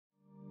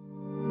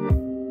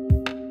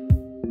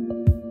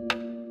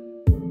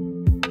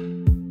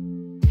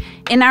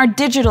In our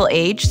digital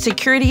age,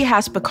 security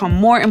has become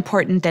more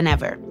important than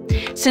ever.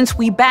 Since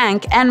we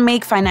bank and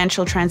make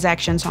financial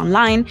transactions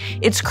online,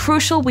 it's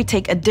crucial we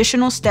take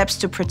additional steps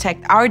to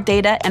protect our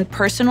data and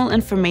personal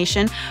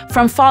information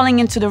from falling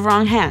into the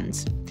wrong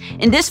hands.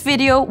 In this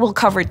video, we'll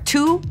cover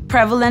 2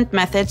 prevalent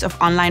methods of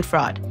online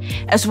fraud,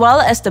 as well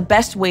as the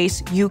best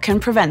ways you can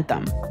prevent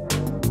them.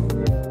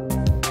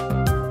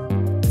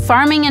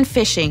 Pharming and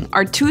phishing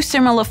are 2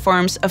 similar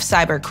forms of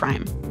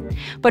cybercrime,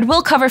 but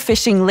we'll cover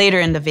phishing later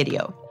in the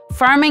video.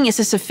 Pharming is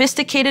a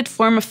sophisticated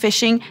form of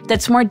phishing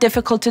that's more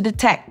difficult to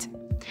detect.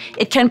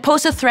 It can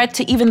pose a threat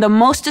to even the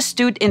most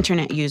astute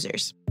internet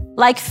users.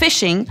 Like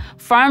phishing,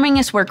 pharming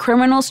is where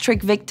criminals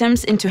trick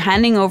victims into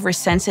handing over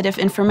sensitive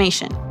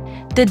information.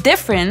 The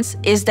difference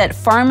is that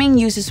pharming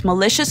uses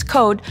malicious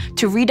code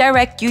to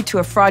redirect you to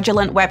a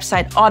fraudulent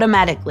website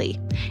automatically,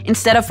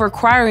 instead of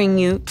requiring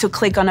you to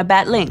click on a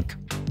bad link.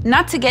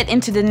 Not to get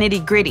into the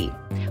nitty-gritty,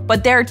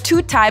 but there are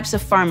 2 types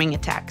of pharming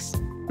attacks: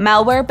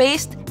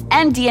 malware-based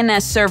and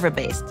DNS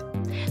server-based.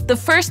 The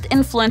first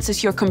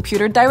influences your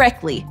computer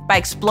directly by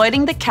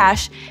exploiting the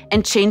cache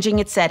and changing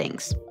its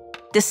settings.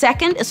 The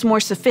second is more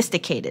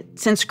sophisticated,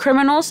 since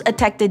criminals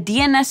attack the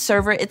DNS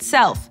server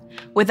itself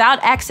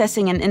without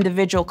accessing an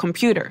individual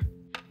computer.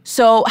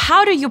 So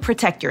how do you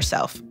protect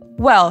yourself?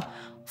 Well,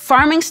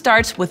 pharming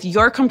starts with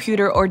your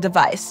computer or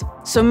device,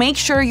 so make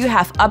sure you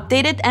have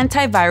updated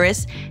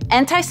antivirus,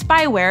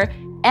 anti-spyware,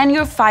 and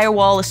your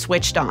firewall is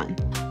switched on.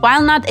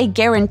 While not a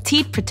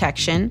guaranteed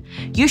protection,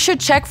 you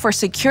should check for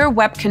secure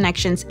web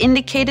connections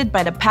indicated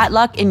by the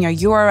padlock in your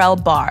URL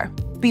bar.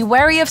 Be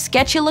wary of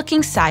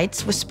sketchy-looking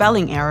sites with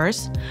spelling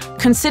errors,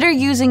 consider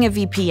using a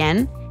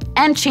VPN,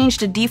 and change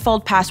the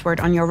default password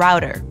on your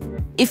router.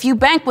 If you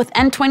bank with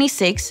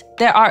N26,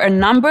 there are a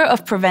number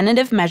of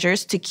preventative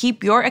measures to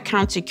keep your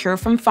account secure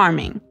from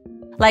pharming,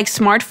 like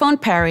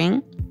smartphone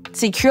pairing,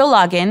 secure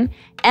login,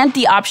 and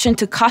the option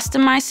to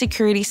customize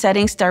security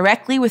settings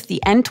directly with the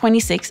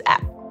N26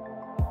 app.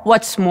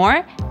 What's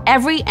more,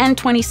 every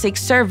N26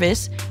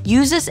 service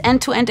uses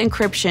end-to-end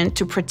encryption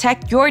to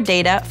protect your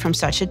data from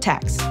such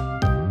attacks.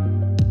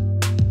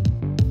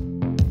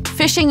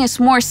 Phishing is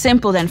more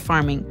simple than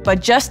pharming, but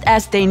just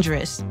as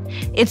dangerous.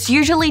 It's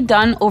usually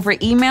done over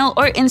email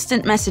or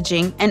instant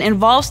messaging and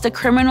involves the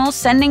criminals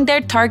sending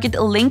their target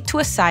a link to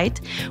a site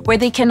where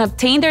they can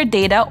obtain their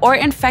data or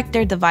infect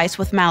their device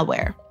with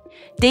malware.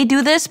 They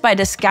do this by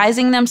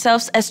disguising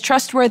themselves as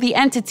trustworthy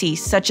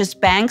entities such as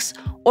banks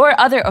or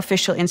other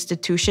official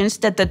institutions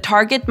that the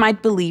target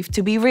might believe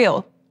to be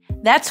real.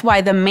 That's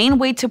why the main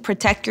way to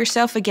protect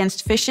yourself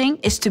against phishing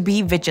is to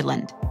be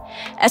vigilant.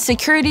 As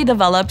security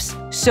develops,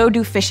 so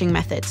do phishing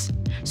methods.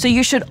 So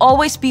you should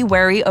always be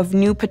wary of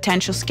new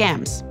potential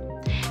scams.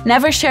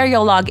 Never share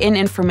your login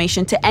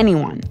information to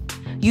anyone.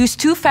 Use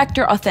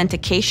 2-factor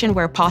authentication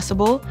where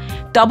possible,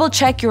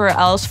 double-check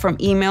URLs from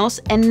emails,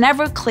 and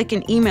never click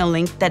an email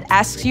link that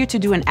asks you to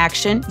do an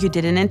action you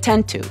didn't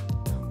intend to.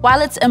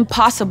 While it's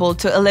impossible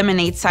to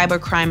eliminate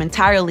cybercrime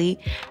entirely,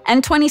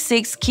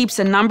 N26 keeps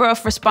a number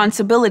of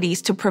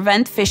responsibilities to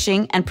prevent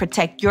phishing and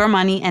protect your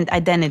money and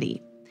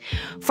identity.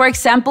 For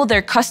example,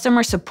 their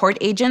customer support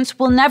agents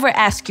will never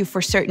ask you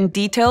for certain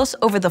details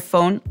over the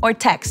phone or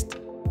text.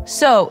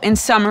 So, in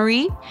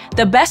summary,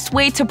 the best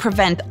way to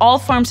prevent all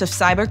forms of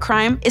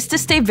cybercrime is to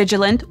stay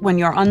vigilant when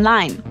you're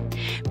online.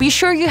 Be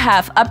sure you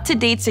have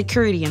up-to-date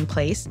security in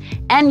place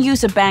and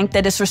use a bank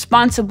that is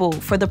responsible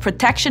for the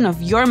protection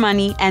of your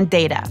money and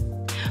data.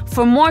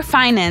 For more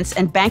finance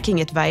and banking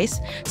advice,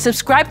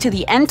 subscribe to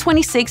the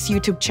N26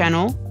 YouTube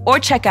channel or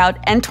check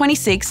out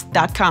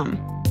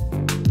n26.com.